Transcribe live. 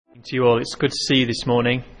To you all, it's good to see you this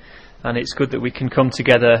morning, and it's good that we can come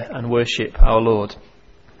together and worship our Lord.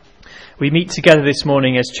 We meet together this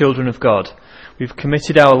morning as children of God. We've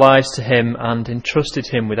committed our lives to Him and entrusted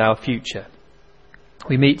Him with our future.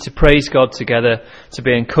 We meet to praise God together, to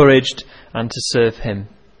be encouraged and to serve Him.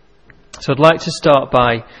 So I'd like to start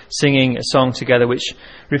by singing a song together which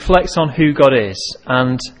reflects on who God is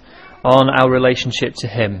and on our relationship to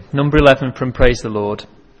Him. Number 11 from Praise the Lord.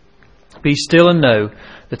 Be still and know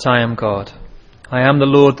that I am God. I am the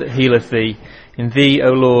Lord that healeth thee. In thee,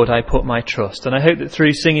 O Lord, I put my trust. And I hope that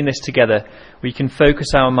through singing this together, we can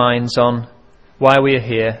focus our minds on why we are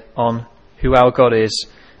here, on who our God is,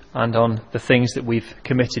 and on the things that we've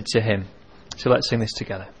committed to Him. So let's sing this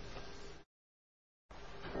together.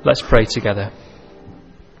 Let's pray together.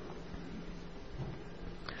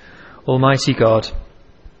 Almighty God,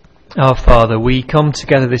 our Father, we come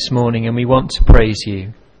together this morning and we want to praise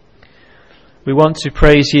you. We want to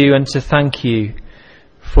praise you and to thank you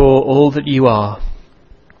for all that you are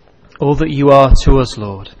to us,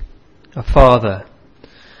 Lord, a Father,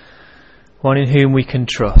 one in whom we can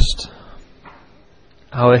trust,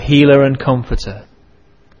 our healer and comforter,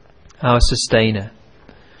 our sustainer.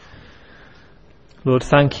 Lord,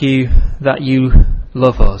 thank you that you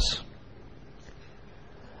love us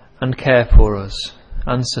and care for us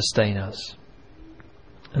and sustain us.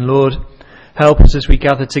 And Lord, help us as we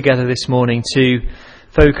gather together this morning to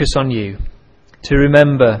focus on you, to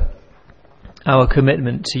remember our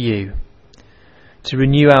commitment to you, to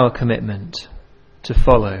renew our commitment, to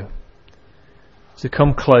follow, to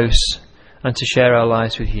come close and to share our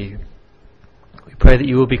lives with you. We pray that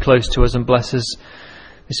you will be close to us and bless us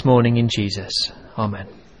this morning in Jesus. Amen.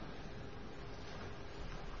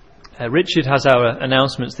 Richard has our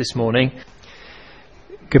announcements this morning.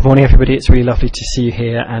 Good morning, everybody. It's really lovely to see you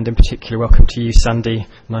here, and in particular, welcome to you, Sandy.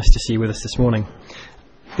 Nice to see you with us this morning.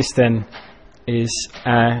 This then is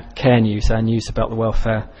our care news, our news about the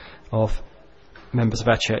welfare of members of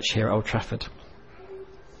our church here at Old Trafford.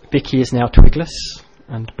 Vicky is now twigless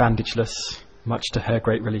and bandageless, much to her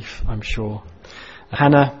great relief, I'm sure.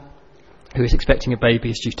 Hannah, who is expecting a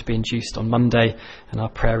baby, is due to be induced on Monday, and our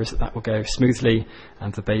prayer is that that will go smoothly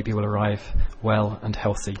and the baby will arrive well and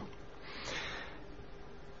healthy.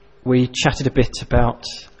 We chatted a bit about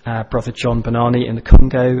our brother John Bonani in the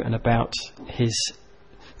Congo and about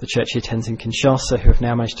the church he attends in Kinshasa, who have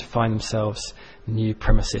now managed to find themselves new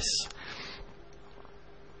premises.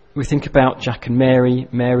 We think about Jack and Mary.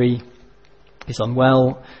 Mary is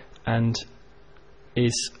unwell and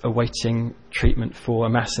is awaiting treatment for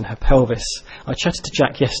a mass in her pelvis. I chatted to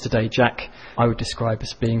Jack yesterday. Jack, I would describe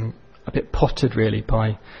as being a bit pottered really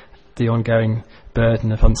by the ongoing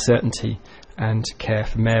burden of uncertainty and care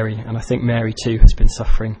for Mary, and I think Mary too has been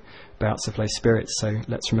suffering bouts of low spirits, so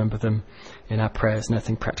let's remember them in our prayers and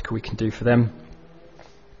anything practical we can do for them.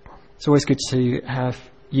 It's always good to have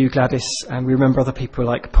you, Gladys, and we remember other people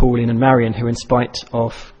like Pauline and Marion who, in spite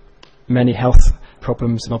of many health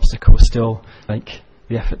problems and obstacles, still make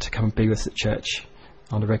the effort to come and be with us at church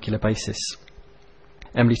on a regular basis.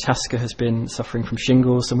 Emily Tasker has been suffering from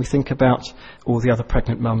shingles, and we think about all the other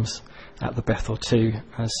pregnant mums at the Bethel too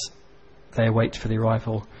as they await for the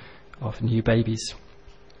arrival of new babies.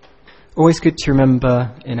 Always good to remember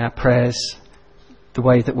in our prayers the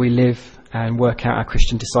way that we live and work out our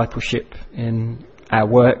Christian discipleship in our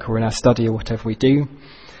work or in our study or whatever we do.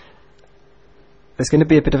 There's going to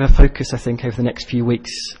be a bit of a focus, I think, over the next few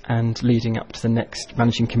weeks and leading up to the next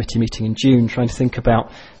managing committee meeting in June, trying to think about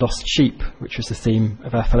lost sheep, which was the theme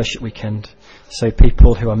of our fellowship weekend. So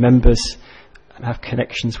people who are members and have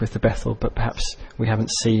connections with the Bethel, but perhaps we haven't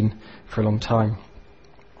seen for a long time.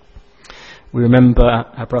 We remember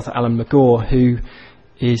our brother Alan McGaw, who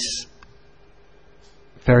is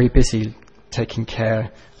very busy taking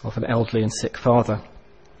care of an elderly and sick father.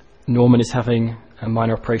 Norman is having a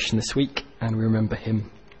minor operation this week, and we remember him.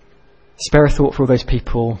 Spare a thought for all those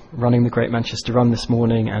people running the Great Manchester Run this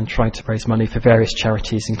morning and trying to raise money for various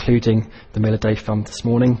charities, including the Miller Day Fund this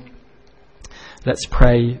morning. Let's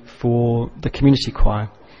pray for the community choir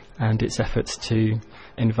and its efforts to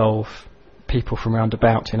involve people from round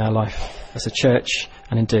about in our life as a church,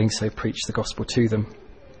 and in doing so preach the gospel to them.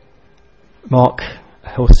 Mark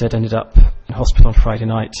Halstead ended up in hospital on Friday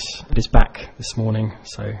night, but is back this morning,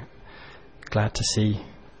 so glad to see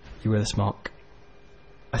you with us, Mark.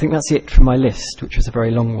 I think that's it for my list, which was a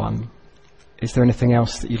very long one. Is there anything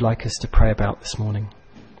else that you'd like us to pray about this morning?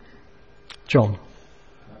 John?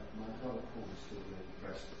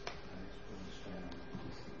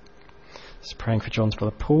 Just praying for John's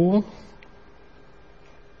brother Paul.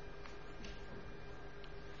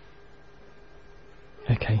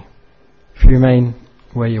 Okay. If you remain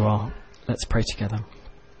where you are, let's pray together.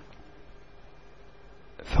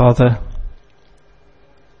 Father,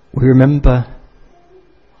 we remember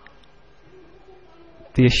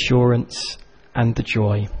the assurance and the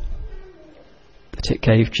joy that it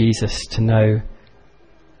gave Jesus to know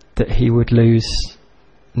that he would lose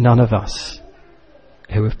none of us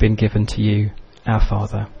who have been given to you, our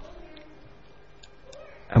Father.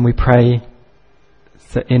 And we pray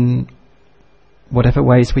that in whatever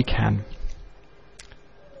ways we can,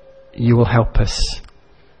 you will help us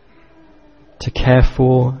to care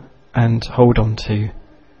for and hold on to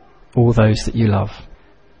all those that you love.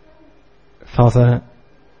 Father,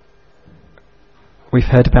 we've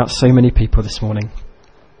heard about so many people this morning.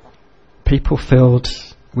 People filled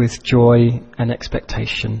with joy and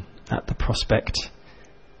expectation at the prospect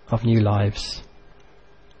of new lives.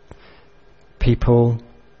 People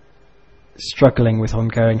struggling with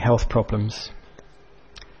ongoing health problems.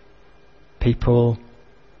 People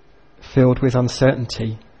filled with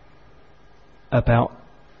uncertainty about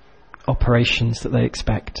operations that they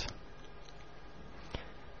expect.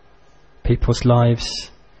 People's lives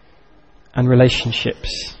and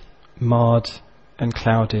relationships marred and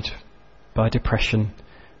clouded by depression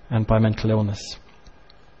and by mental illness.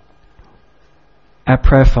 Our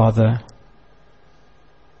prayer, Father,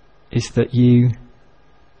 is that you,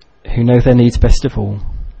 who know their needs best of all,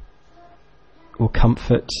 will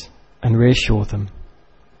comfort and reassure them,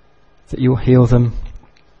 that you will heal them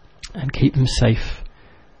and keep them safe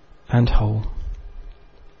and whole.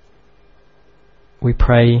 We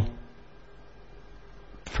pray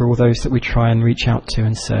for all those that we try and reach out to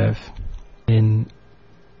and serve in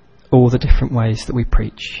all the different ways that we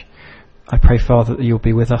preach. I pray, Father, that you'll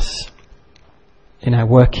be with us in our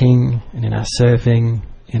working and in our serving,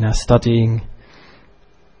 in our studying,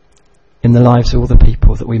 in the lives of all the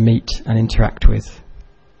people that we meet and interact with,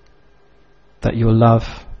 that your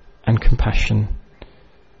love and compassion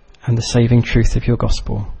and the saving truth of your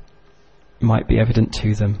gospel might be evident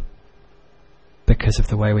to them because of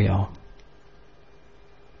the way we are.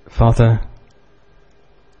 Father,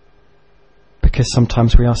 because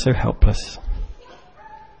sometimes we are so helpless,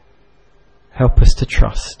 help us to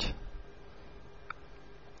trust,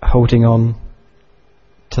 holding on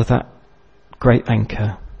to that great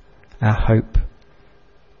anchor, our hope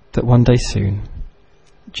that one day soon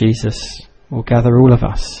Jesus will gather all of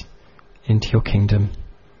us into your kingdom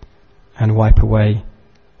and wipe away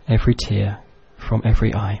every tear from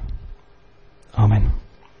every eye. Amen.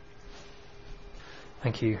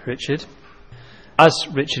 Thank you, Richard. As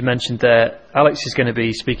Richard mentioned there, Alex is going to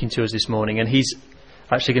be speaking to us this morning, and he's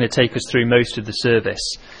actually going to take us through most of the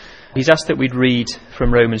service. He's asked that we'd read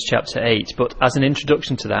from Romans chapter 8, but as an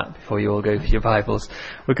introduction to that, before you all go for your Bibles,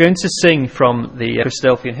 we're going to sing from the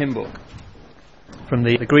Christadelphian hymn book, from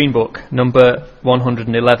the Green Book, number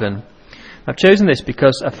 111. I've chosen this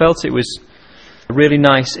because I felt it was a really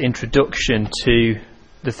nice introduction to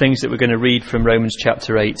the things that we're going to read from Romans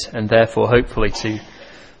chapter 8, and therefore hopefully to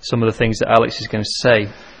some of the things that Alex is going to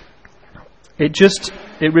say.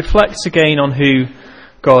 It reflects again on who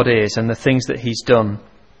God is and the things that he's done.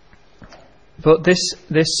 But this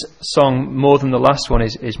song, more than the last one,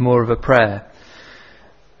 is more of a prayer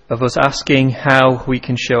of us asking how we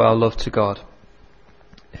can show our love to God,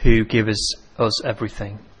 who gives us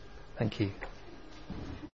everything. Thank you.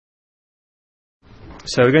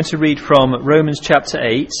 So we're going to read from Romans chapter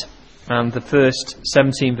 8 and the first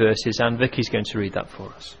 17 verses, and Vicky's going to read that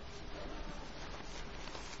for us.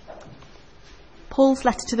 Paul's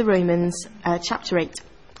letter to the Romans, chapter 8,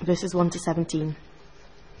 verses 1 to 17.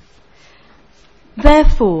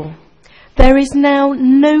 Therefore, there is now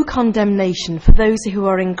no condemnation for those who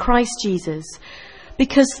are in Christ Jesus,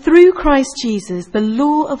 because through Christ Jesus the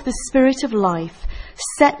law of the Spirit of life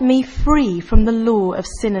set me free from the law of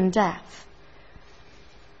sin and death.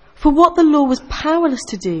 For what the law was powerless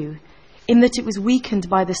to do, in that it was weakened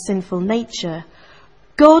by the sinful nature,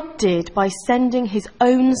 God did by sending his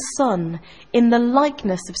own Son in the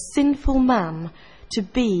likeness of sinful man to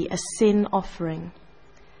be a sin offering.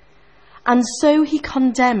 And so he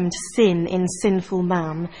condemned sin in sinful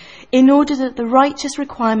man, in order that the righteous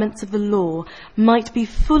requirements of the law might be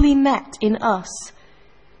fully met in us,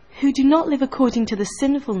 who do not live according to the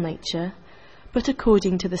sinful nature, but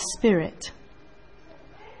according to the Spirit.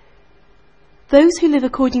 Those who live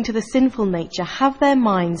according to the sinful nature have their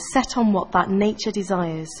minds set on what that nature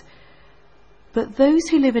desires, but those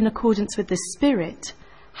who live in accordance with the Spirit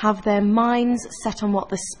have their minds set on what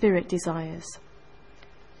the Spirit desires.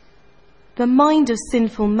 The mind of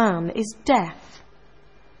sinful man is death,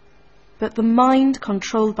 but the mind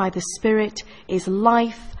controlled by the Spirit is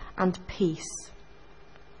life and peace.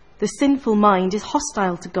 The sinful mind is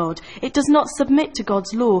hostile to God. It does not submit to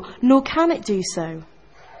God's law, nor can it do so.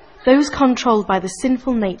 Those controlled by the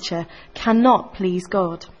sinful nature cannot please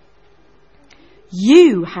God.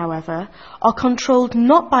 You, however, are controlled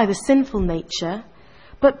not by the sinful nature,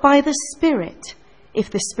 but by the Spirit,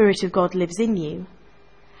 if the Spirit of God lives in you.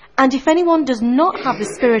 And if anyone does not have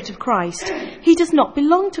the Spirit of Christ, he does not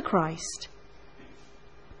belong to Christ.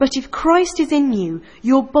 But if Christ is in you,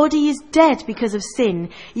 your body is dead because of sin,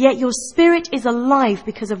 yet your spirit is alive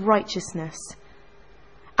because of righteousness.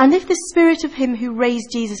 And if the Spirit of him who raised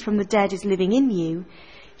Jesus from the dead is living in you,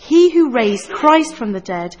 he who raised Christ from the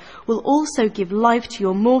dead will also give life to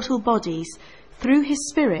your mortal bodies through his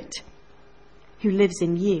Spirit who lives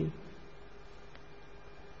in you.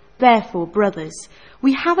 Therefore, brothers,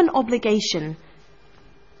 we have an obligation,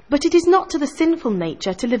 but it is not to the sinful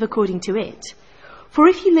nature to live according to it. For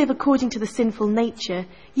if you live according to the sinful nature,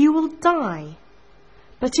 you will die.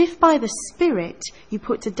 But if by the Spirit you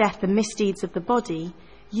put to death the misdeeds of the body,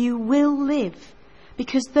 you will live,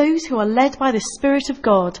 because those who are led by the Spirit of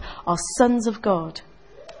God are sons of God.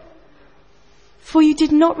 For you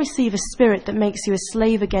did not receive a spirit that makes you a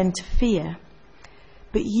slave again to fear,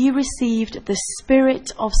 but you received the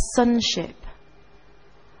Spirit of sonship,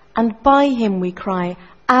 and by him we cry,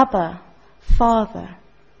 Abba, Father.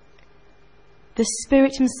 The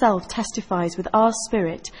Spirit himself testifies with our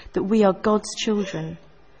spirit that we are God's children.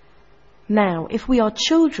 Now, if we are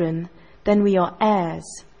children, then we are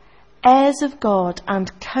heirs, heirs of God and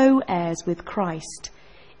co-heirs with Christ,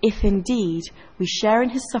 if indeed we share in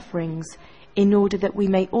his sufferings, in order that we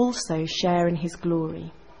may also share in his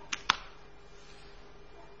glory.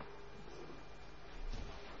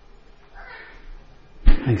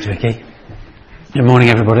 Thanks, Vicky. Good morning,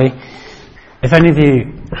 everybody. If any of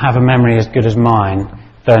you have a memory as good as mine,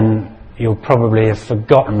 then you'll probably have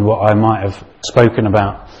forgotten what I might have spoken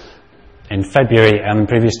about in February and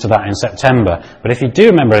previous to that in September. But if you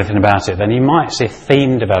do remember anything about it, then you might see a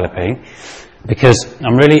theme developing, because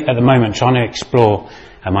I'm really at the moment trying to explore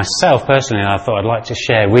myself personally, and I thought I'd like to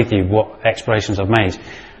share with you what explorations I've made,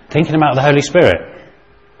 thinking about the Holy Spirit.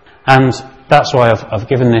 And that's why I've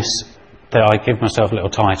given this, that I give myself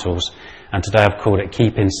little titles, and today I've called it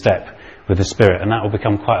Keep in Step with the Spirit, and that will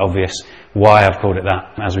become quite obvious why I've called it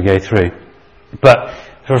that as we go through. But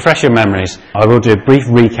to refresh your memories, I will do a brief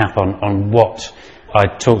recap on what I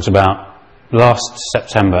talked about last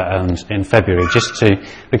September and in February,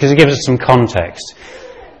 because it gives us some context.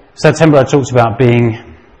 September I talked about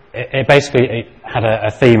it basically had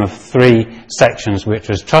a theme of 3 sections, which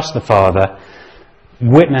was trust the Father,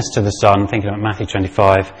 witness to the Son, thinking about Matthew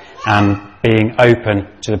 25, and being open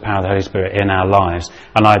to the power of the Holy Spirit in our lives.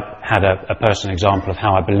 And I had a personal example of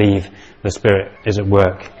how I believe the Spirit is at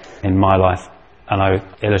work in my life, and I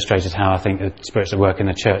illustrated how I think the Spirit's at work in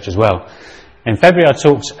the church as well. In February I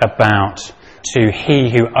talked about to he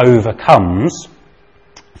who overcomes,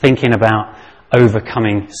 thinking about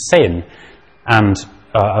overcoming sin, and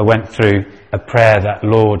I went through a prayer that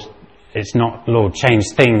Lord, it's not Lord change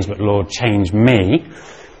things, but Lord change me.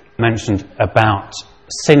 Mentioned about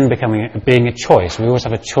sin being a choice. We always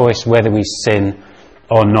have a choice whether we sin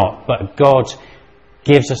or not, but God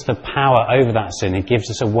gives us the power over that sin. He gives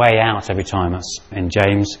us a way out every time. That's in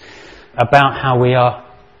James, about how we are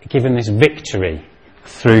given this victory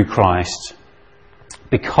through Christ,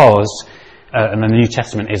 because and the New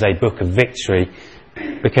Testament is a book of victory,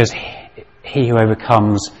 because he who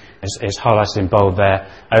overcomes is highlighted in bold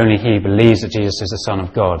there. Only he believes that Jesus is the Son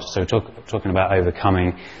of God. So talking about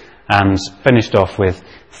overcoming, and finished off with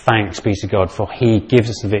thanks be to God, for he gives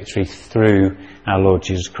us the victory through our Lord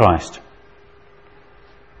Jesus Christ.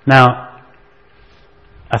 Now,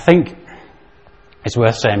 I think it's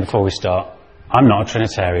worth saying before we start, I'm not a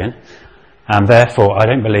Trinitarian, and therefore I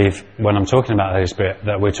don't believe when I'm talking about the Holy Spirit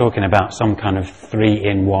that we're talking about some kind of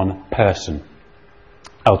 3-in-1 person.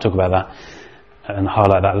 I'll talk about that and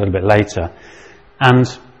highlight that a little bit later. And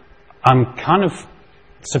I'm kind of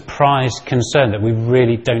surprised, concerned that we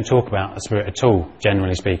really don't talk about the Spirit at all,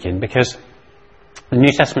 generally speaking, because the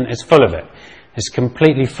New Testament is full of it. It's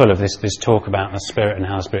completely full of this talk about the Spirit and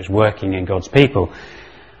how the Spirit's working in God's people.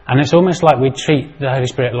 And it's almost like we treat the Holy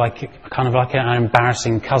Spirit like an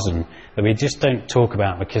embarrassing cousin that we just don't talk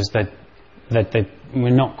about because we're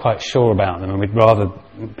not quite sure about them, and we'd rather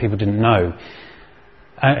people didn't know.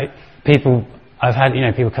 I've had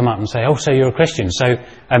people come up and say, "Oh, so you're a Christian? So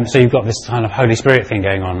you've got this kind of Holy Spirit thing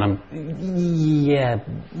going on?"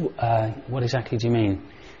 What exactly do you mean?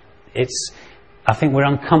 I think we're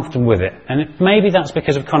uncomfortable with it, and maybe that's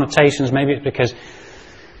because of connotations. Maybe it's because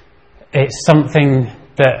it's something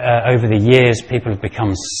that over the years people have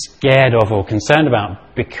become scared of or concerned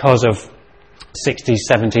about because of 60s,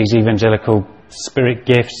 70s evangelical spirit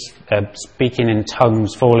gifts, speaking in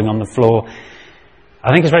tongues, falling on the floor.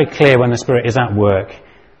 I think it's very clear when the Spirit is at work,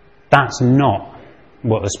 that's not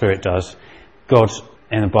what the Spirit does. God,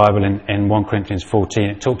 in the Bible, in 1 Corinthians 14,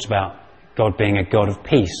 it talks about God being a God of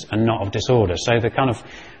peace and not of disorder. So the kind of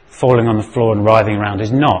falling on the floor and writhing around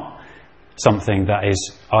is not something that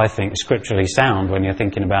is, I think, scripturally sound when you're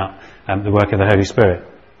thinking about the work of the Holy Spirit.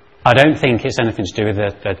 I don't think it's anything to do with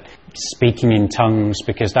the speaking in tongues,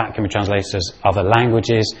 because that can be translated as other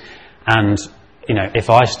languages. And, you know, if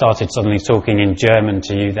I started suddenly talking in German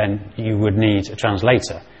to you, then you would need a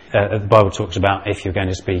translator. The Bible talks about if you're going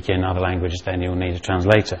to speak in other languages, then you'll need a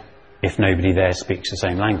translator, if nobody there speaks the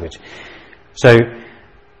same language. So,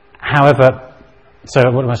 however,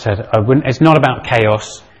 what have I said? It's not about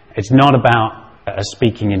chaos. It's not about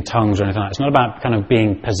speaking in tongues or anything like that. It's not about kind of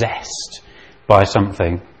being possessed by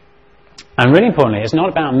something. And really importantly, it's not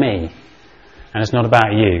about me, and it's not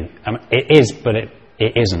about you. It is, but it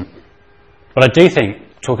isn't. But I do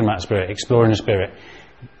think, talking about the Spirit, exploring the Spirit,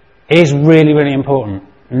 is really, really important,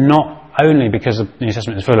 not only because the New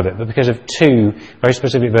Testament is full of it, but because of two very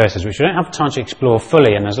specific verses, which we don't have time to explore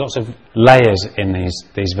fully, and there's lots of layers in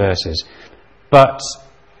these verses. But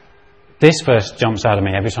this verse jumps out at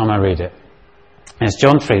me every time I read it. And it's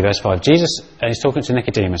John 3, verse 5. Jesus is talking to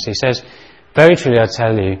Nicodemus. He says, "Very truly I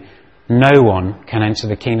tell you, no one can enter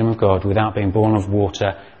the kingdom of God without being born of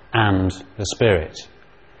water and the Spirit."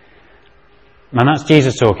 And that's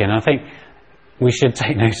Jesus talking. And I think we should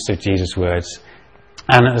take notice of Jesus' words.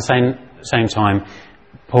 And at the same time,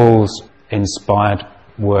 Paul's inspired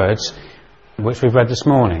words, which we've read this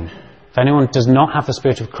morning. If anyone does not have the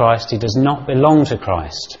Spirit of Christ, he does not belong to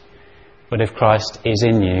Christ. But if Christ is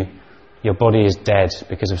in you, your body is dead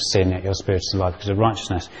because of sin, yet your spirit is alive because of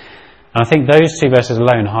righteousness. And I think those two verses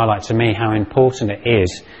alone highlight to me how important it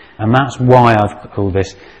is, and that's why I've called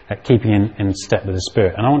this keeping in step with the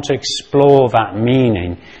Spirit. And I want to explore that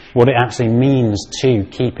meaning, what it actually means to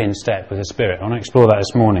keep in step with the Spirit. I want to explore that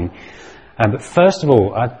this morning. But first of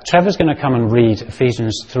all, Trevor's going to come and read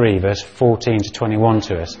Ephesians 3, verse 14 to 21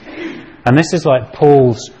 to us. And this is like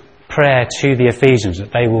Paul's prayer to the Ephesians,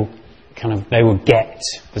 that they will get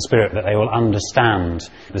the Spirit, that they will understand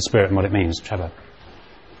the Spirit and what it means. Trevor.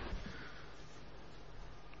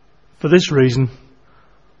 For this reason,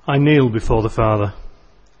 I kneel before the Father,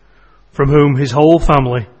 from whom his whole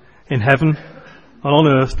family in heaven and on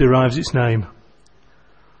earth derives its name.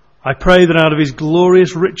 I pray that out of his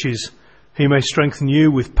glorious riches he may strengthen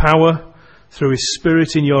you with power through his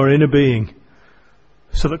Spirit in your inner being,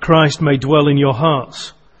 so that Christ may dwell in your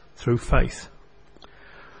hearts through faith.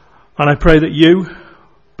 And I pray that you,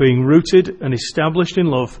 being rooted and established in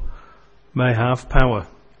love, may have power,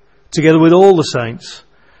 together with all the saints,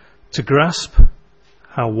 to grasp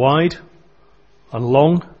how wide and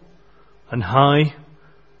long and high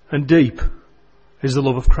and deep is the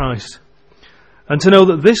love of Christ, and to know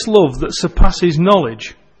that this love that surpasses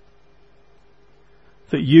knowledge,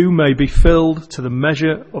 that you may be filled to the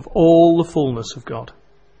measure of all the fullness of God.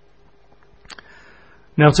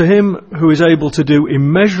 Now to him who is able to do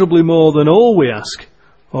immeasurably more than all we ask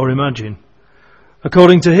or imagine,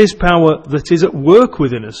 according to his power that is at work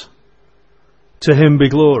within us, to him be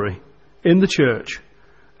glory in the church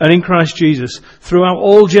and in Christ Jesus throughout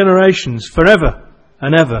all generations, forever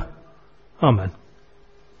and ever. Amen.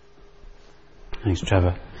 Thanks,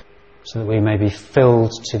 Trevor. So that we may be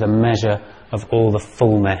filled to the measure of all the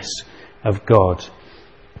fullness of God.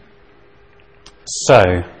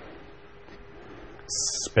 So,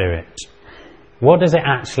 Spirit. What does it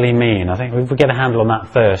actually mean? I think if we get a handle on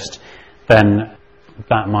that first, then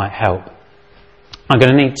that might help. I'm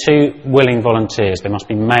going to need 2 willing volunteers. They must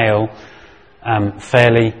be male,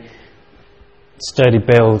 fairly sturdy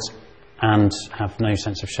build, and have no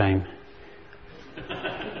sense of shame.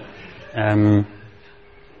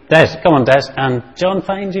 Des, come on, Des. And John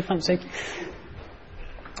Fain, do you fancy?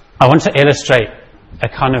 I want to illustrate a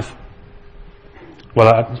kind of,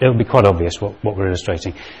 well, it'll be quite obvious what we're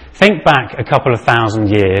illustrating. Think back a couple of thousand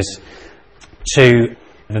years to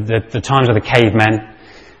the times of the cavemen,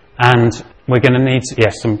 and we're going to need,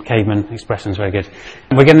 some caveman expressions, very good.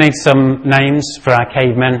 We're going to need some names for our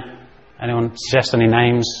cavemen. Anyone suggest any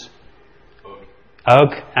names?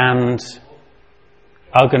 Ugg and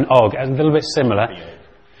Og, a little bit similar.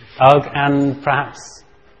 Ugg and perhaps,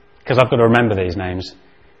 because I've got to remember these names.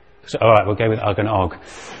 So, all right, we'll go with Ugg and Og.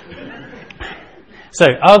 So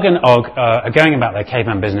Ugg and Og are going about their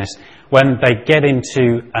caveman business when they get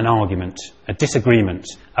into an argument, a disagreement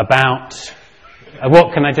about...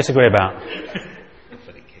 what can they disagree about?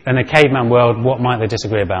 in a caveman world, what might they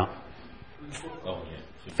disagree about?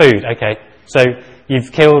 Food, okay. So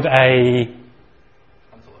you've killed a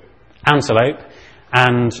antelope,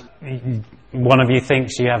 and one of you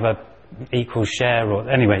thinks you have a equal share, or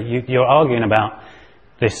anyway, you're arguing about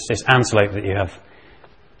this antelope that you have.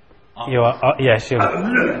 You are, yes, you're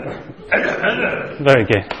very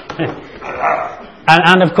good.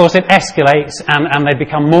 And of course it escalates, and they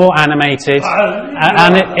become more animated,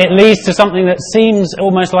 and it leads to something that seems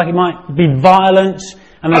almost like it might be violent,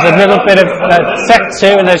 and there's a little bit of set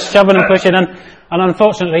to, and there's shoving and pushing, and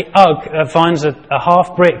unfortunately Og finds a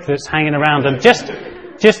half brick that's hanging around and just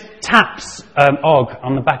taps Og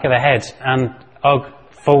on the back of the head, and Og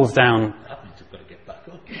falls down.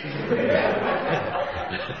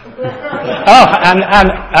 And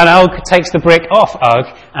Og takes the brick off Og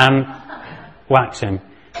and whacks him.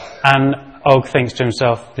 And Og thinks to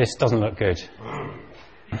himself, this doesn't look good.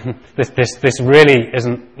 This really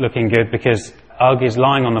isn't looking good, because Og is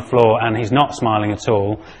lying on the floor and he's not smiling at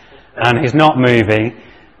all, and he's not moving,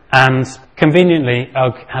 and conveniently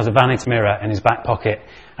Og has a vanity mirror in his back pocket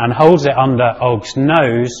and holds it under Og's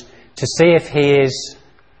nose to see if he is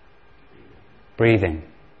breathing.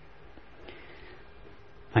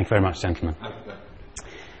 Thank you very much, gentlemen.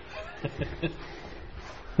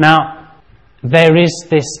 Now, there is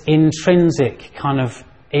this intrinsic, kind of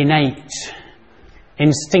innate,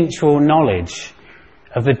 instinctual knowledge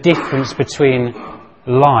of the difference between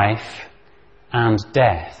life and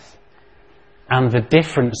death. And the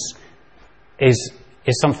difference is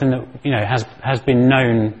something that, has been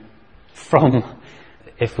known from,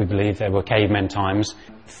 if we believe there were cavemen times,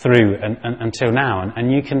 through and until now. And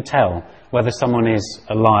you can tell whether someone is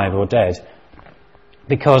alive or dead,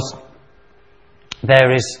 because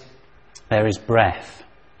there is breath.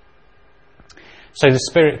 So the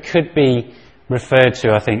spirit could be referred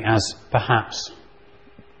to, I think, as perhaps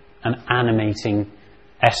an animating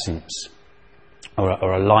essence,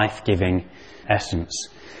 or a life-giving essence.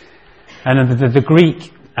 And the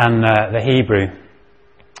Greek and the Hebrew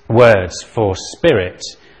words for spirit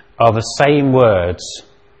are the same words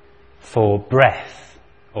for breath,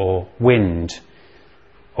 or wind,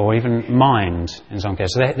 or even mind in some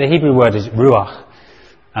cases. The Hebrew word is ruach,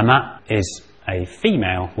 and that is a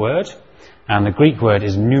female word, and the Greek word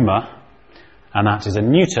is pneuma, and that is a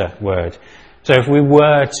neuter word. So if we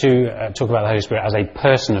were to talk about the Holy Spirit as a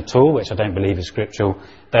person at all, which I don't believe is scriptural,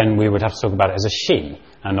 then we would have to talk about it as a she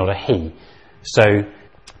and not a he. So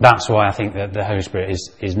that's why I think that the Holy Spirit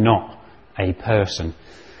is not a person.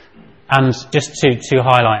 And just to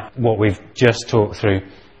highlight what we've just talked through,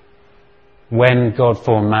 when God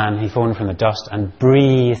formed man, he formed him from the dust and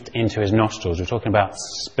breathed into his nostrils. We're talking about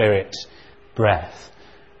spirit breath,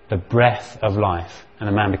 the breath of life, and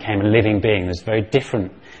the man became a living being. There's very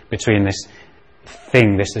different between this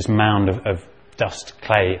thing, this mound of dust,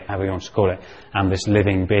 clay, however you want to call it, and this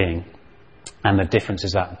living being. And the difference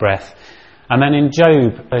is that breath. And then in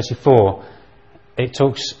Job 34,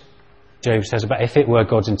 Job says about if it were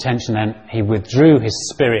God's intention, then he withdrew his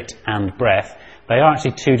spirit and breath. They are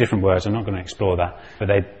actually two different words. I'm not going to explore that, but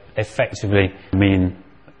they effectively mean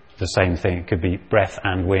the same thing. It could be breath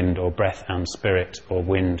and wind, or breath and spirit, or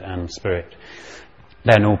wind and spirit.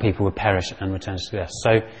 Then all people would perish and return to death.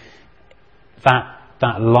 So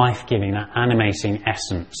that life-giving, that animating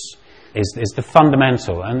essence is the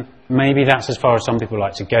fundamental, and maybe that's as far as some people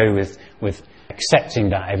like to go with accepting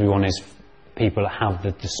that everyone is people that have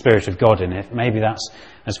the Spirit of God in it. Maybe that's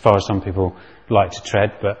as far as some people like to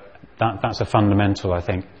tread, but that's a fundamental, I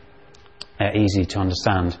think, easy to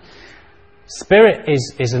understand. Spirit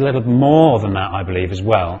is a little more than that, I believe, as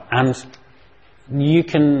well. And you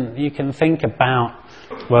can think about,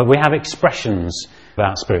 well, we have expressions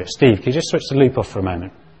about spirit. Steve, could you just switch the loop off for a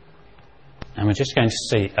moment? And we're just going to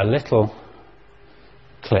see a little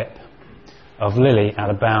clip of Lily at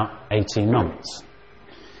about 18 months.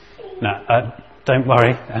 Now, don't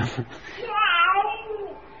worry.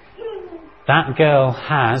 That girl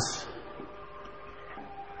has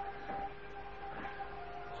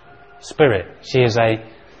spirit. She is a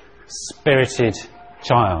spirited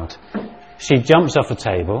child. She jumps off a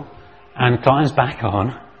table and climbs back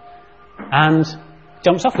on and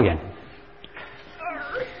jumps off again.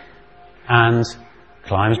 And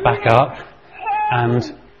climbs back up and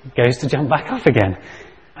goes to jump back off again.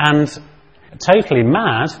 And totally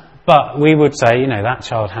mad, but we would say, that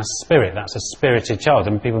child has spirit. That's a spirited child.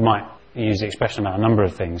 And people might use the expression about a number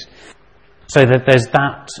of things. So that there's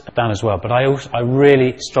that as well. But I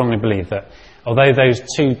really strongly believe that although those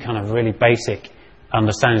two kind of really basic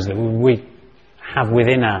understandings that we have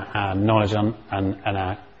within our knowledge and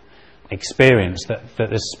our experience, that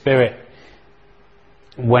the Spirit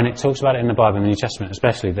when it talks about it in the Bible, in the New Testament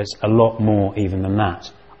especially, there's a lot more even than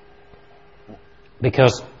that.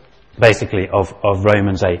 Because, basically, of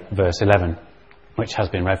Romans 8, verse 11, which has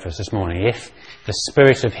been read for us this morning, if the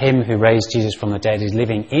Spirit of Him who raised Jesus from the dead is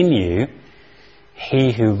living in you,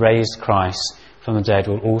 He who raised Christ from the dead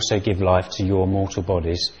will also give life to your mortal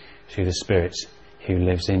bodies through the Spirit who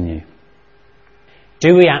lives in you.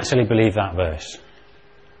 Do we actually believe that verse?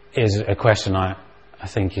 Is a question I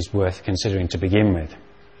think is worth considering to begin with.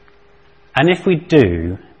 And if we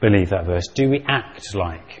do believe that verse, do we act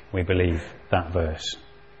like we believe that verse?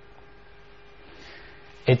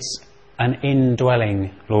 It's an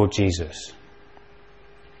indwelling Lord Jesus.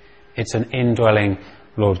 It's an indwelling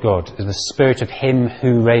Lord God. The Spirit of Him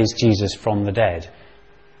who raised Jesus from the dead,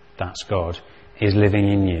 that's God, is living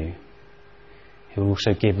in you. He will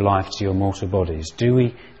also give life to your mortal bodies. Do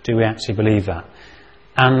we actually believe that?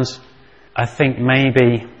 And I think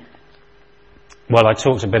maybe, well, I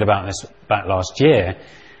talked a bit about this back last year,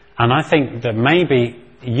 and I think that maybe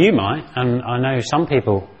you might, and I know some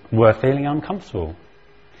people were feeling uncomfortable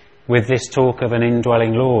with this talk of an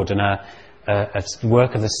indwelling Lord and a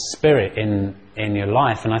work of the Spirit in your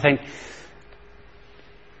life. And I think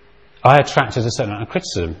I attracted a certain amount of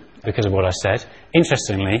criticism because of what I said.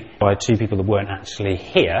 Interestingly, by two people that weren't actually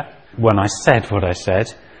here when I said what I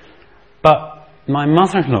said. But my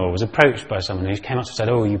mother-in-law was approached by someone who came up and said,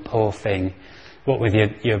 "Oh, you poor thing, what with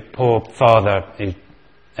your poor father who's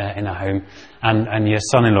in a home and your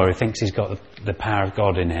son-in-law who thinks he's got the power of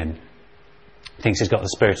God in him, thinks he's got the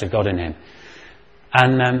Spirit of God in him."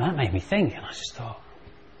 And that made me think, and I just thought,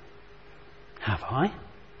 have I?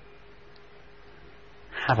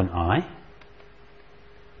 Haven't I?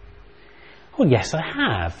 Well, yes, I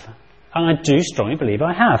have. And I do strongly believe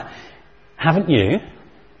I have. Haven't you?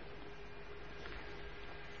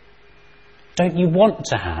 Don't you want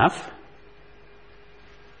to have?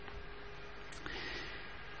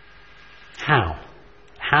 How?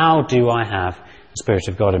 How do I have the Spirit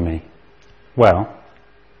of God in me? Well,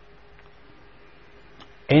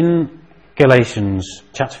 in Galatians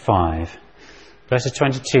chapter 5, verses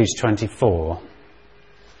 22 to 24,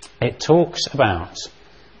 it talks about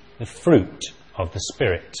the fruit of the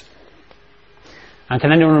Spirit. And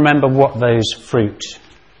can anyone remember what those fruit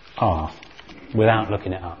are without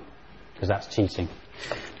looking it up? Because that's cheating.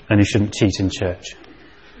 And you shouldn't cheat in church.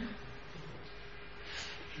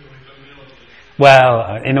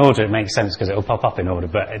 Well, in order it makes sense because it will pop up in order.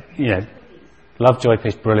 But, love, joy,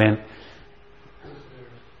 peace, brilliant.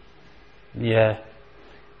 Yeah.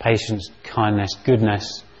 Patience, kindness,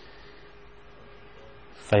 goodness,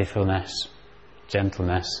 faithfulness,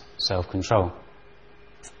 gentleness, self-control.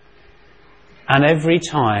 And every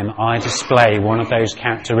time I display one of those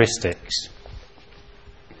characteristics,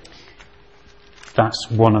 that's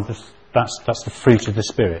the fruit of the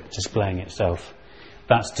Spirit displaying itself.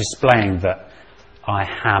 That's displaying that I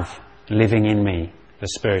have living in me the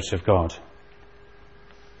Spirit of God.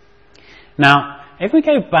 Now, if we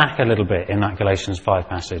go back a little bit in that Galatians 5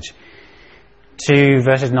 passage to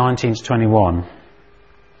verses 19 to 21,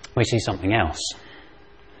 we see something else.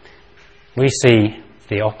 We see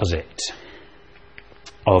the opposite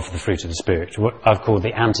of the fruit of the Spirit, what I've called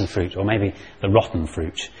the anti-fruit, or maybe the rotten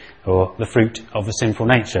fruit, or the fruit of the sinful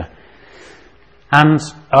nature. And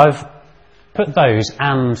I've put those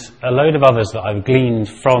and a load of others that I've gleaned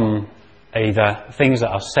from either things that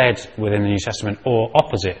are said within the New Testament or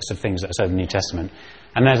opposites of things that are said in the New Testament.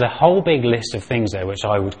 And there's a whole big list of things there which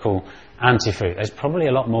I would call anti-fruit. There's probably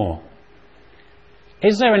a lot more.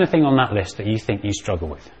 Is there anything on that list that you think you struggle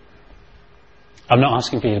with? I'm not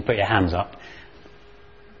asking for you to put your hands up.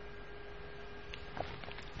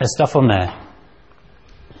 There's stuff on there.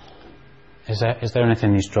 Is there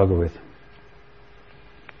anything you struggle with?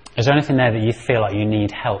 Is there anything there that you feel like you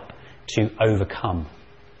need help to overcome?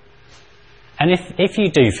 And if you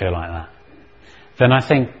do feel like that, then I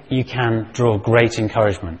think you can draw great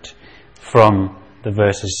encouragement from the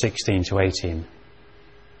verses 16 to 18.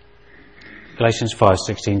 Galatians 5,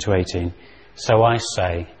 16 to 18. So I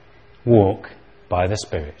say, walk by the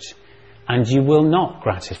Spirit, and you will not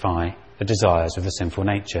gratify the desires of the sinful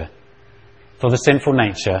nature. For the sinful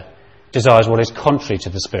nature desires what is contrary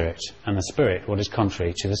to the Spirit, and the Spirit what is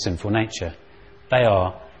contrary to the sinful nature. They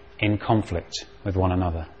are in conflict with one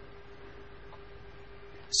another,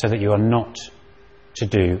 so that you are not to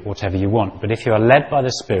do whatever you want. But if you are led by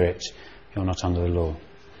the Spirit, you're not under the law.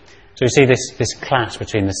 So we see this clash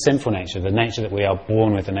between the sinful nature, the nature that we are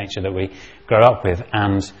born with, the nature that we grow up with,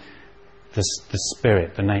 and the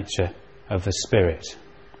Spirit, the nature of the Spirit.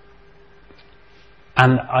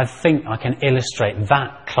 And I think I can illustrate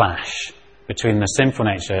that clash between the sinful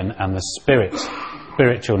nature and the Spirit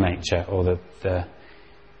spiritual nature, or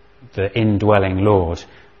the indwelling Lord,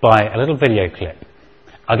 by a little video clip.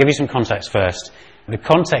 I'll give you some context first. The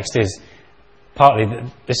context is partly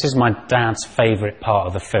that this is my dad's favourite part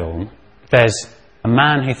of the film. There's a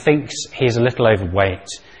man who thinks he's a little overweight,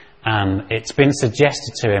 and it's been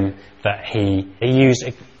suggested to him that he used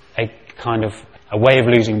a kind of a way of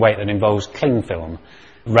losing weight that involves cling film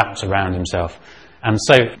wrapped around himself. And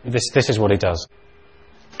so this is what he does.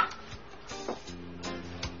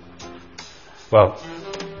 Well,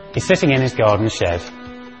 he's sitting in his garden shed,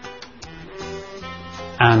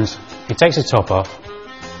 and he takes his top off,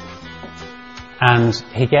 and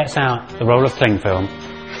he gets out the roll of cling film,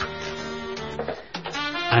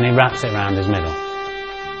 and he wraps it around his middle.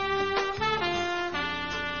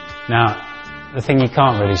 Now, the thing you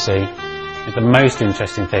can't really see is the most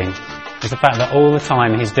interesting thing is the fact that all the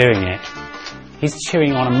time he's doing it, he's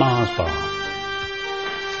chewing on a Mars bar.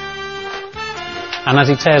 And as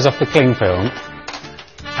he tears off the cling film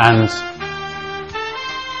and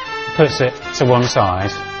puts it to one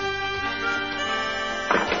side,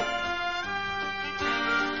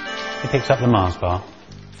 he picks up the Mars bar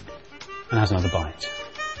and has another bite.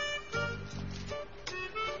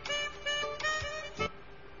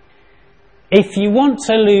 If you want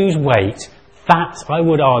to lose weight, that, I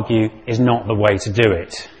would argue, is not the way to do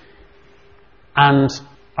it. And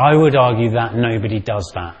I would argue that nobody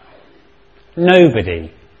does that.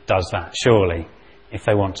 Nobody does that, surely, if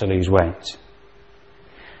they want to lose weight.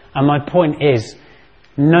 And my point is,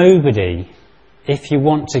 nobody, if you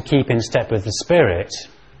want to keep in step with the Spirit,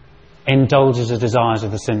 indulges the desires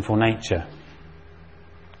of the sinful nature.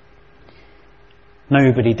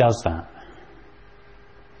 Nobody does that.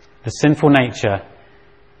 The sinful nature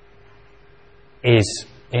is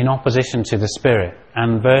in opposition to the Spirit.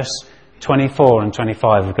 And verse 24 and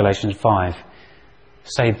 25 of Galatians 5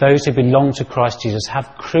 say, those who belong to Christ Jesus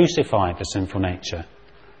have crucified the sinful nature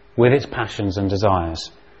with its passions and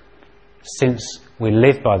desires. Since we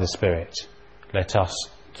live by the Spirit, let us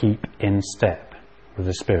keep in step with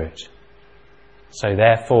the Spirit. So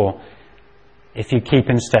therefore, if you keep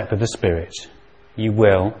in step with the Spirit, you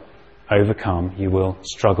will overcome, you will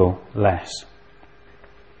struggle less.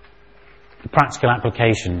 The practical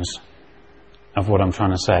applications of what I'm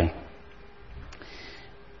trying to say.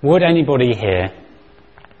 Would anybody here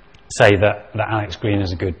say that Alex Green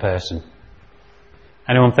is a good person?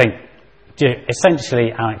 Anyone think,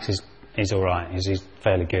 essentially Alex is alright, he's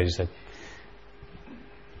fairly good, he said.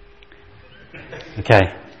 Okay.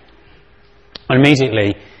 And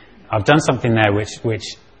immediately I've done something there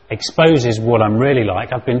which exposes what I'm really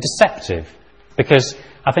like. I've been deceptive, because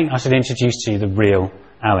I think I should introduce to you the real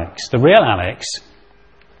Alex. The real Alex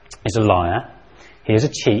is a liar, he is a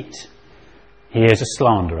cheat, he is a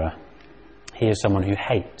slanderer, he is someone who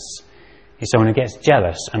hates, he's someone who gets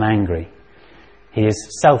jealous and angry, he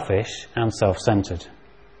is selfish and self-centred,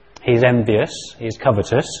 he is envious, he is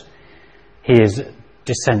covetous, he is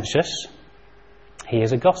dissentious, he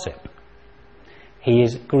is a gossip, he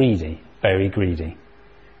is greedy, very greedy,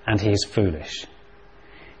 and he is foolish.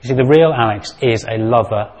 You see, the real Alex is a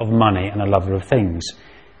lover of money and a lover of things.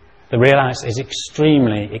 The real Alex is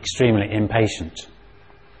extremely, extremely impatient.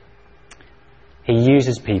 He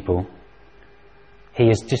uses people. He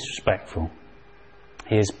is disrespectful.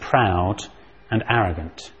 He is proud and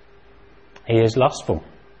arrogant. He is lustful.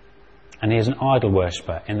 And he is an idol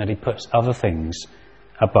worshipper in that he puts other things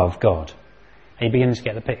above God. And you begin to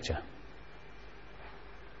get the picture.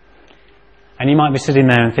 And you might be sitting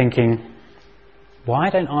there and thinking,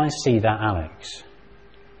 why don't I see that Alex?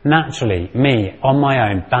 Naturally, me, on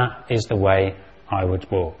my own, that is the way I would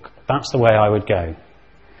walk. That's the way I would go.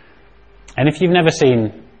 And if you've never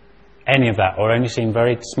seen any of that, or only seen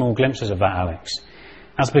very small glimpses of that Alex,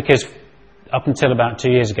 that's because up until about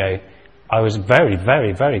 2 years ago, I was very,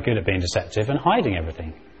 very, very good at being deceptive and hiding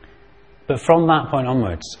everything. But from that point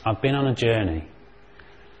onwards, I've been on a journey.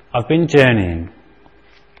 I've been journeying.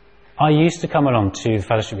 I used to come along to the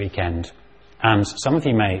fellowship weekend, and some of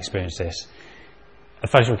you may experience this, a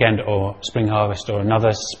fellowship weekend or Spring Harvest or another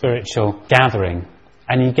spiritual gathering,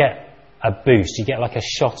 and you get a boost, you get like a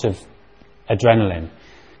shot of adrenaline,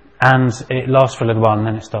 and it lasts for a little while and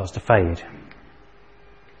then it starts to fade.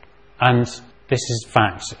 And this is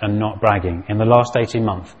fact and not bragging. In the last 18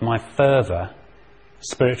 months, my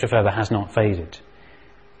spiritual fervour has not faded.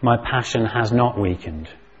 My passion has not weakened.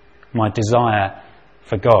 My desire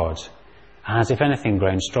for God has, if anything,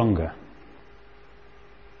 grown stronger.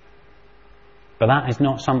 But that is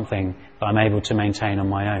not something that I'm able to maintain on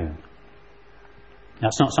my own.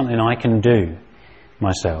 That's not something I can do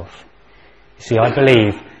myself. You see, I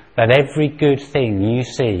believe that every good thing you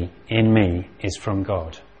see in me is from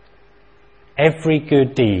God. Every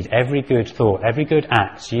good deed, every good thought, every good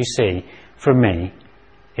act you see from me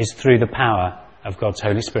is through the power of God's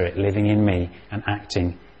Holy Spirit living in me and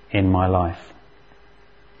acting in my life.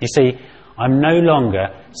 You see, I'm no longer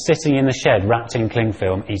sitting in the shed wrapped in cling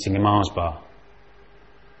film eating a Mars bar,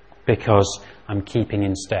 because I'm keeping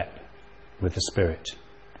in step with the Spirit.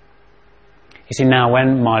 You see, now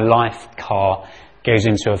when my life car goes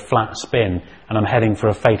into a flat spin and I'm heading for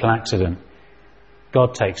a fatal accident,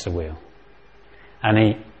 God takes the wheel. And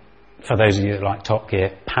he, for those of you that like Top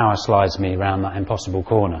Gear, power slides me around that impossible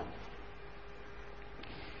corner.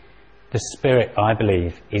 The Spirit, I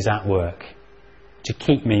believe, is at work to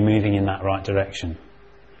keep me moving in that right direction.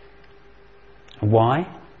 Why?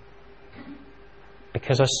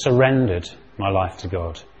 Because I surrendered my life to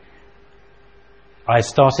God. I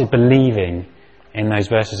started believing in those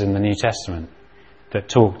verses in the New Testament that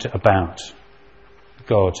talked about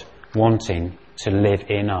God wanting to live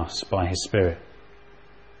in us by his Spirit.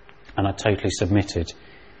 And I totally submitted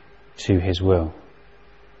to his will.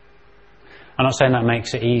 I'm not saying that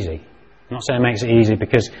makes it easy. I'm not saying it makes it easy,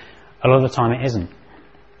 because a lot of the time it isn't.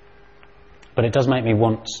 But it does make me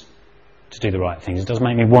want to do the right things. It does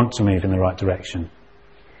make me want to move in the right direction.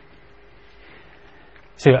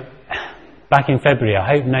 So, back in February, I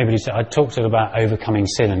hope nobody said, I talked about overcoming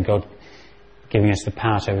sin and God giving us the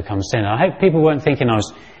power to overcome sin. I hope people weren't thinking I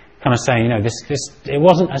was kind of saying, it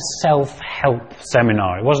wasn't a self-help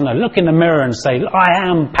seminar. It wasn't a look in the mirror and say, I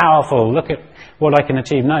am powerful, look at what I can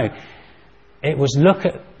achieve. No, it was look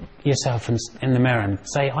at yourself in the mirror and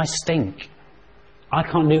say, I stink. I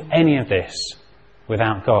can't do any of this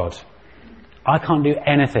without God. I can't do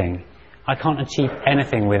anything. I can't achieve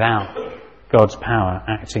anything without God's power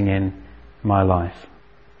acting in my life.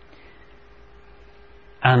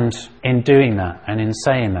 And in doing that and in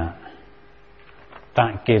saying that,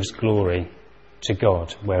 that gives glory to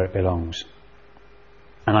God where it belongs.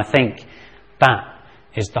 And I think that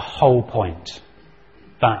is the whole point.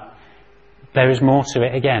 That there is more to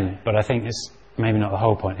it again, but I think it's maybe not the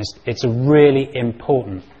whole point. It's a really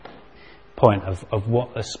important point of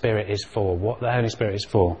what the Spirit is for, what the Holy Spirit is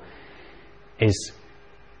for, is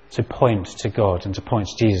to point to God and to point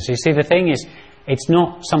to Jesus. You see, the thing is, it's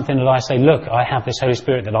not something that I say, look, I have this Holy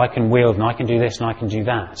Spirit that I can wield and I can do this and I can do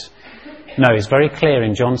that. No, it's very clear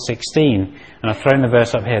in John 16, and I've thrown the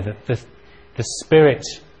verse up here, that the Spirit,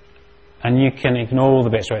 and you can ignore all the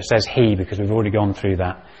bits where it says He, because we've already gone through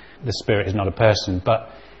that. The Spirit is not a person.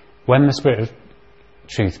 But when the Spirit of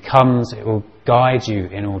truth comes, it will guide you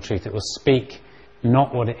in all truth. It will speak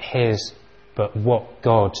not what it hears, but what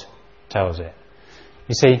God tells it.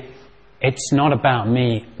 You see, it's not about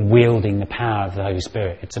me wielding the power of the Holy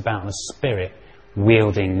Spirit. It's about the Spirit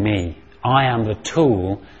wielding me. I am the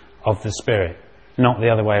tool of the Spirit, not the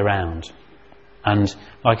other way around. And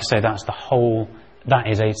like I say, that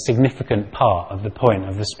is a significant part of the point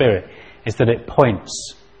of the Spirit, is that it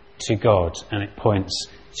points to God and it points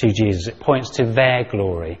to Jesus. It points to their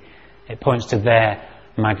glory. It points to their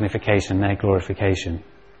magnification, their glorification.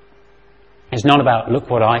 It's not about,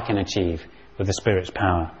 look what I can achieve with the Spirit's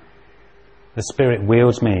power. The Spirit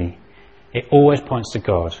wields me. It always points to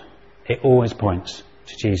God. It always points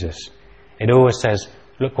to Jesus. It always says,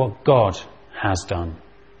 look what God has done.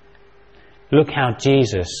 Look how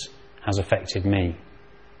Jesus has affected me.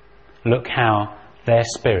 Look how their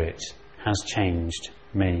Spirit has changed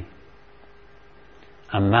me.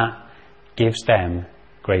 And that gives them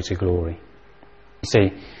greater glory. You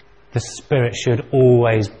see, the Spirit should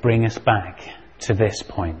always bring us back to this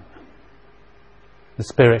point. The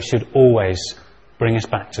Spirit should always bring us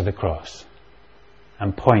back to the cross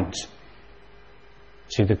and point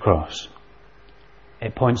to the cross.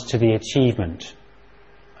 It points to the achievement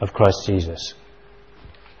of Christ Jesus.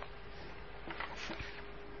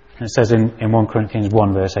 It says in 1 Corinthians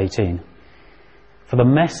 1 verse 18, for the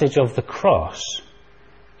message of the cross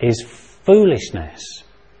is foolishness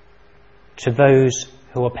to those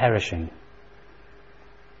who are perishing,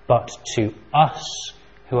 but to us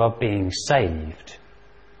who are being saved,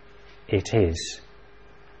 it is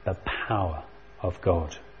the power of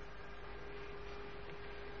God.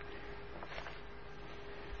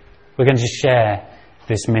 We're going to share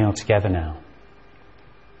this meal together now.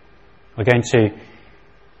 We're going to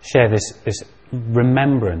share this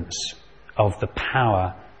remembrance of the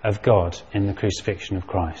power of God in the crucifixion of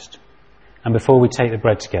Christ. And before we take the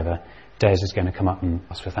bread together, Des is going to come up and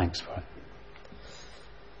ask for thanks for it.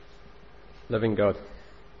 Loving God,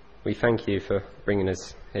 we thank you for bringing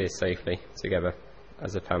us here safely together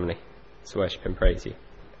as a family to worship and praise you.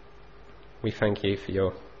 We thank you for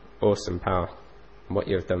your awesome power and what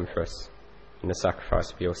you have done for us in the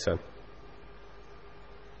sacrifice of your Son.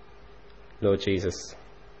 Lord Jesus,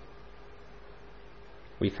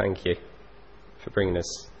 we thank you for bringing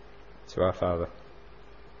us to our Father.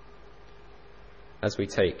 As we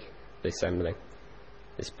take this emblem,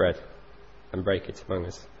 this bread, and break it among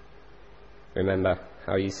us, remember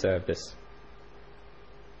how you served us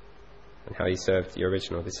and how you served your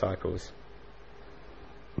original disciples.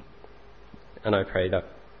 And I pray that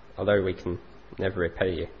although we can never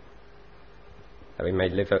repay you, that we may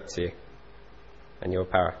live up to you and your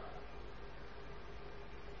power.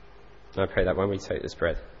 And I pray that when we take this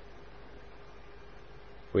bread,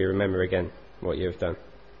 we remember again what you have done,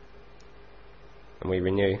 and we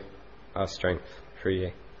renew our strength through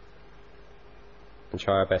you and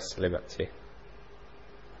try our best to live up to you.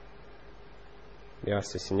 We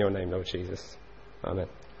ask this in your name, Lord Jesus. Amen.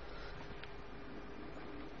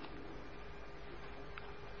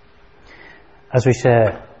 As we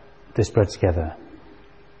share this bread together,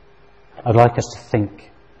 I'd like us to think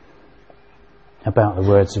about the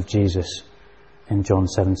words of Jesus in John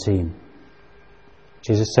 17.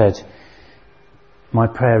 Jesus said, "My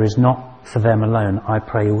prayer is not for them alone. I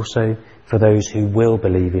pray also for those who will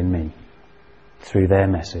believe in me through their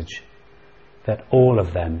message, that all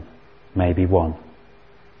of them may be one,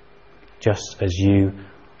 just as you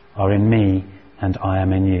are in me and I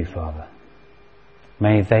am in you, Father.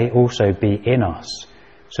 May they also be in us,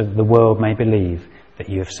 so that the world may believe that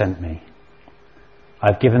you have sent me. I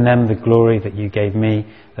have given them the glory that you gave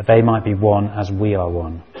me, that they might be one as we are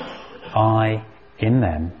one. I in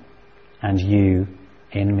them and you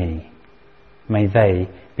in me. May they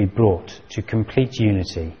be brought to complete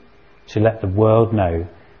unity, to let the world know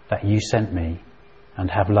that you sent me and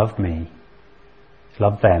have loved me.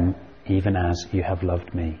 Love them even as you have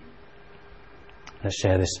loved me." Let's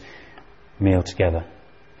share this meal together.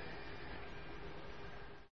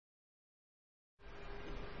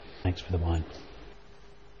 Thanks for the wine.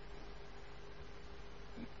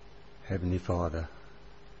 Heavenly Father,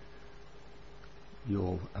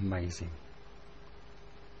 you're amazing.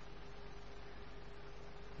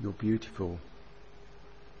 You're beautiful.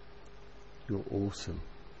 You're awesome.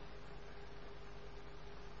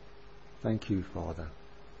 Thank you, Father,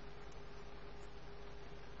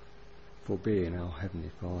 for being our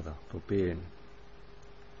Heavenly Father, for being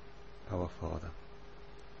our Father.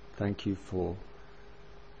 Thank you for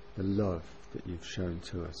the love that you've shown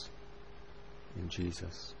to us in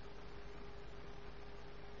Jesus.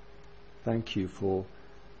 Thank you for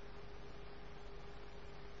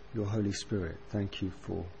your Holy Spirit. Thank you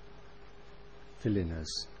for filling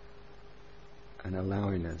us and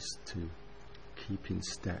allowing us to keep in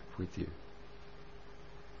step with you.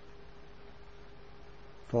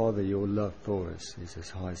 Father, your love for us is as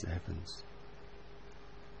high as the heavens.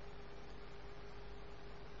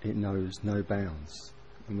 It knows no bounds,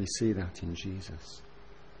 and we see that in Jesus.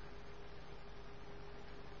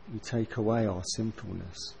 You take away our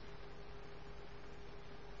sinfulness.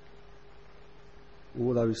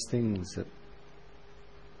 All those things that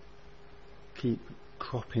keep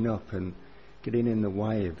cropping up and getting in the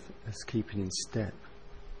way of us keeping in step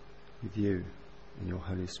with you and your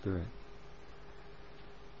Holy Spirit.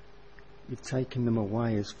 You've taken them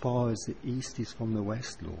away as far as the east is from the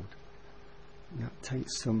west, Lord. And that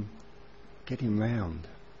takes some getting round.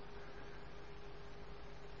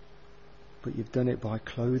 But you've done it by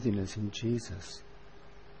clothing us in Jesus.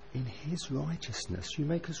 In his righteousness, you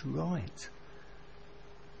make us right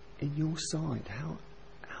in your sight. How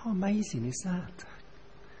amazing is that?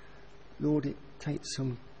 Lord, it takes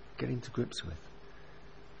some getting to grips with.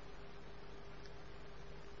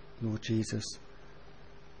 Lord Jesus,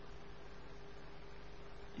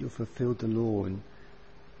 you've fulfilled the law and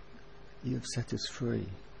you have set us free.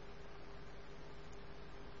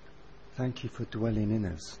 Thank you for dwelling in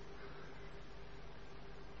us.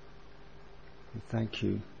 And thank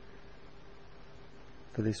you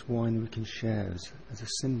for this wine we can share as a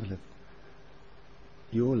symbol of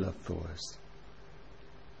your love for us.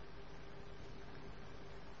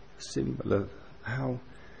 A symbol of how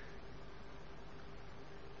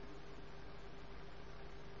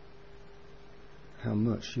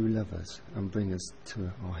much you love us and bring us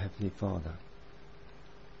to our Heavenly Father.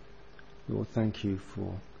 Lord, thank you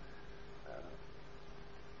for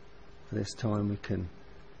this time we can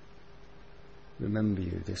remember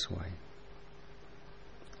you this way.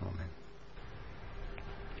 Amen.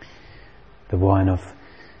 The wine of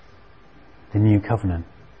the new covenant,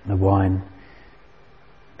 the wine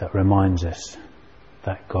that reminds us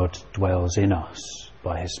that God dwells in us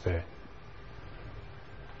by his Spirit.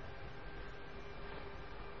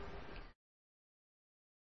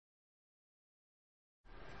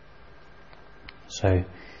 So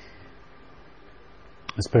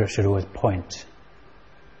the Spirit should always point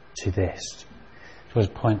to this. It should always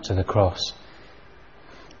point to the cross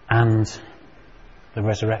and the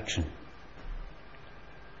resurrection.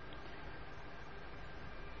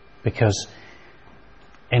 Because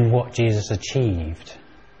in what Jesus achieved,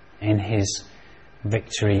 in his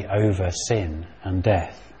victory over sin and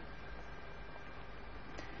death,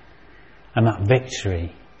 and that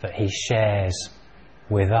victory that he shares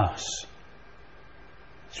with us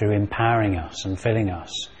through empowering us and filling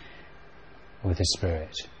us with his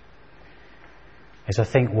Spirit, is, I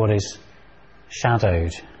think, what is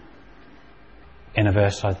shadowed in a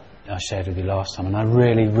verse I shared with you last time. And I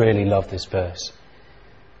really, really love this verse.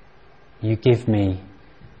 You give me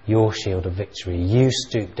your shield of victory. You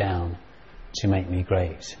stoop down to make me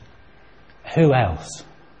great. Who else,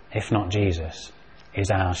 if not Jesus,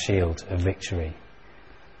 is our shield of victory?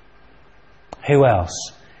 Who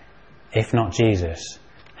else, if not Jesus,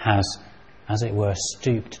 has, as it were,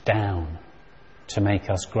 stooped down to make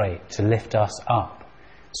us great, to lift us up,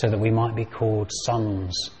 so that we might be called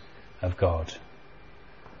sons of God?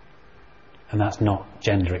 And that's not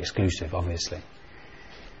gender exclusive, obviously.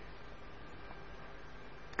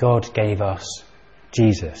 God gave us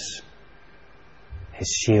Jesus, his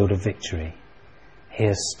shield of victory. He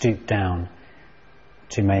has stooped down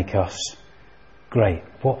to make us great.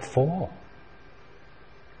 What for?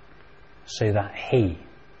 So that he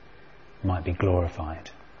might be glorified.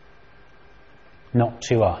 Not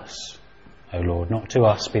to us, O Lord, not to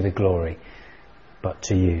us be the glory, but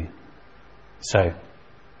to you. So,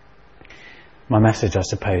 my message, I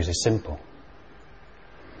suppose, is simple.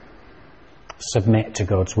 Submit to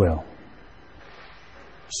God's will.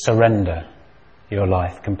 Surrender your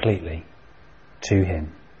life completely to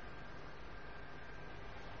him.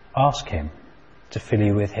 Ask him to fill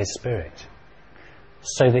you with his Spirit,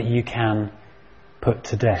 so that you can put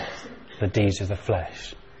to death the deeds of the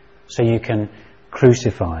flesh, so you can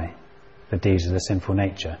crucify the deeds of the sinful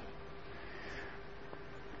nature,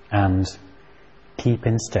 and keep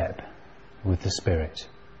in step with the Spirit.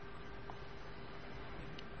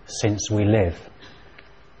 Since we live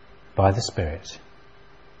by the Spirit,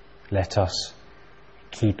 let us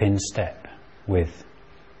keep in step with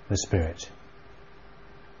the Spirit.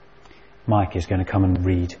 Mike is going to come and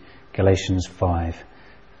read Galatians 5,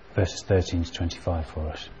 verses 13 to 25 for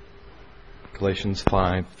us. Galatians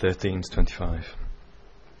 5:13 to 25.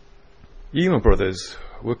 You, my brothers,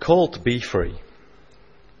 were called to be free,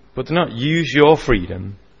 but do not use your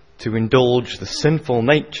freedom to indulge the sinful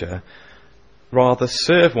nature. Rather,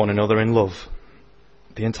 serve one another in love.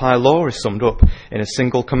 The entire law is summed up in a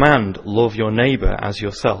single command: love your neighbour as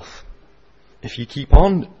yourself. If you keep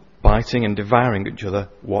on biting and devouring each other,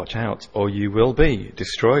 watch out, or you will be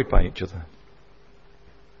destroyed by each other.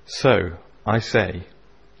 So, I say,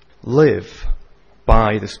 live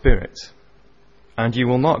by the Spirit, and you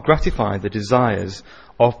will not gratify the desires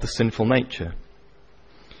of the sinful nature.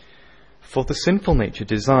 For the sinful nature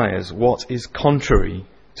desires what is contrary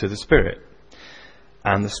to the Spirit,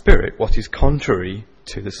 and the Spirit what is contrary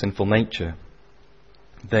to the sinful nature.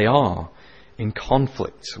 They are in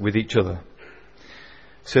conflict with each other,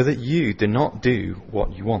 so that you do not do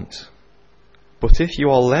what you want. But if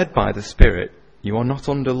you are led by the Spirit, you are not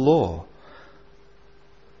under law.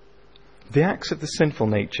 The acts of the sinful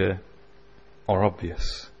nature are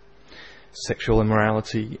obvious: sexual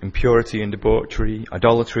immorality, impurity and debauchery,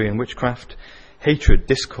 idolatry and witchcraft, hatred,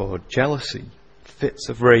 discord, jealousy, fits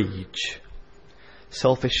of rage,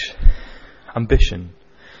 selfish ambition,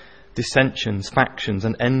 dissensions, factions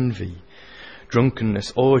and envy,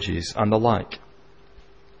 drunkenness, orgies and the like.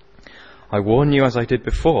 I warn you, as I did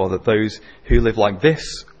before, that those who live like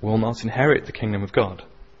this will not inherit the kingdom of God.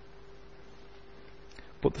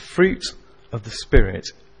 But the fruit of the Spirit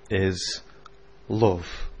is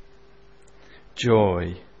love,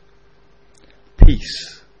 joy,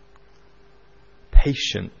 peace,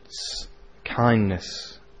 patience,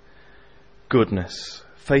 kindness, goodness,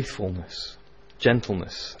 faithfulness,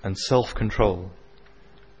 gentleness, and self-control.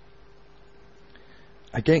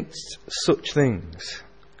 Against such things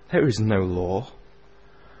there is no law.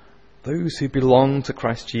 Those who belong to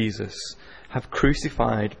Christ Jesus have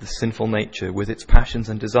crucified the sinful nature with its passions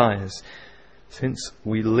and desires. Since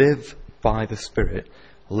we live by the Spirit,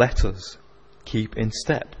 let us keep in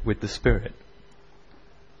step with the Spirit.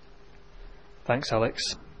 Thanks,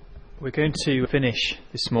 Alex. We're going to finish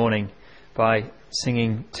this morning by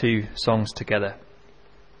singing two songs together.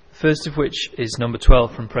 First of which is number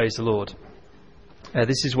 12 from Praise the Lord.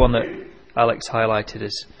 This is one that Alex highlighted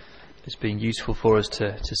as being useful for us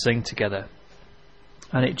to sing together.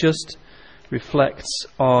 And it just reflects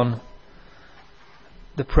on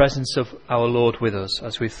the presence of our Lord with us,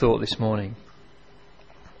 as we've thought this morning.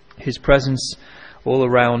 His presence all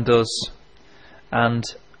around us and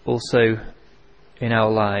also in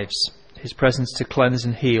our lives. His presence to cleanse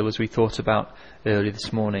and heal, as we thought about earlier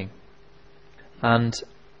this morning. And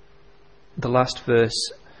the last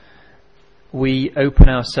verse, we open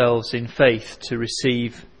ourselves in faith to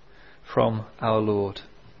receive from our Lord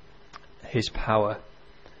his power,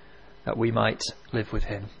 that we might live with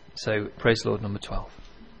him. So praise the Lord, number 12.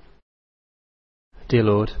 Dear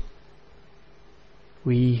Lord,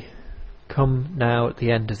 we come now at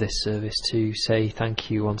the end of this service to say thank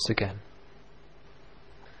you once again.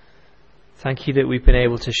 Thank you that we've been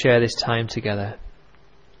able to share this time together.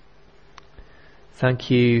 Thank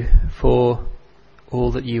you for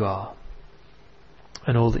all that you are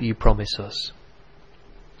and all that you promise us.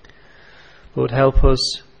 Lord, help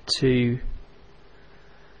us to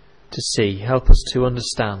see, help us to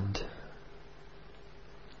understand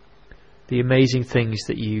the amazing things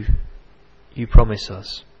that you promise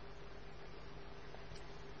us.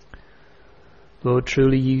 Lord,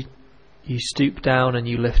 truly you stoop down and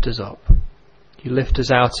you lift us up. You lift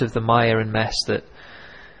us out of the mire and mess that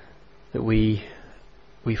we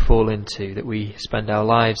fall into, that we spend our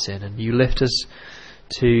lives in, and you lift us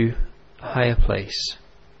to a higher place,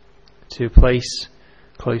 to a place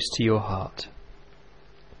close to your heart.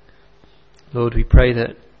 Lord, we pray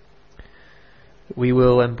that we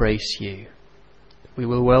will embrace you. We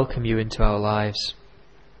will welcome you into our lives.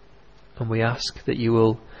 And we ask that you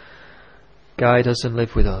will guide us and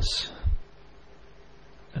live with us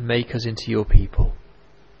and make us into your people.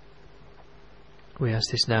 We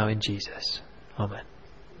ask this now in Jesus. Amen.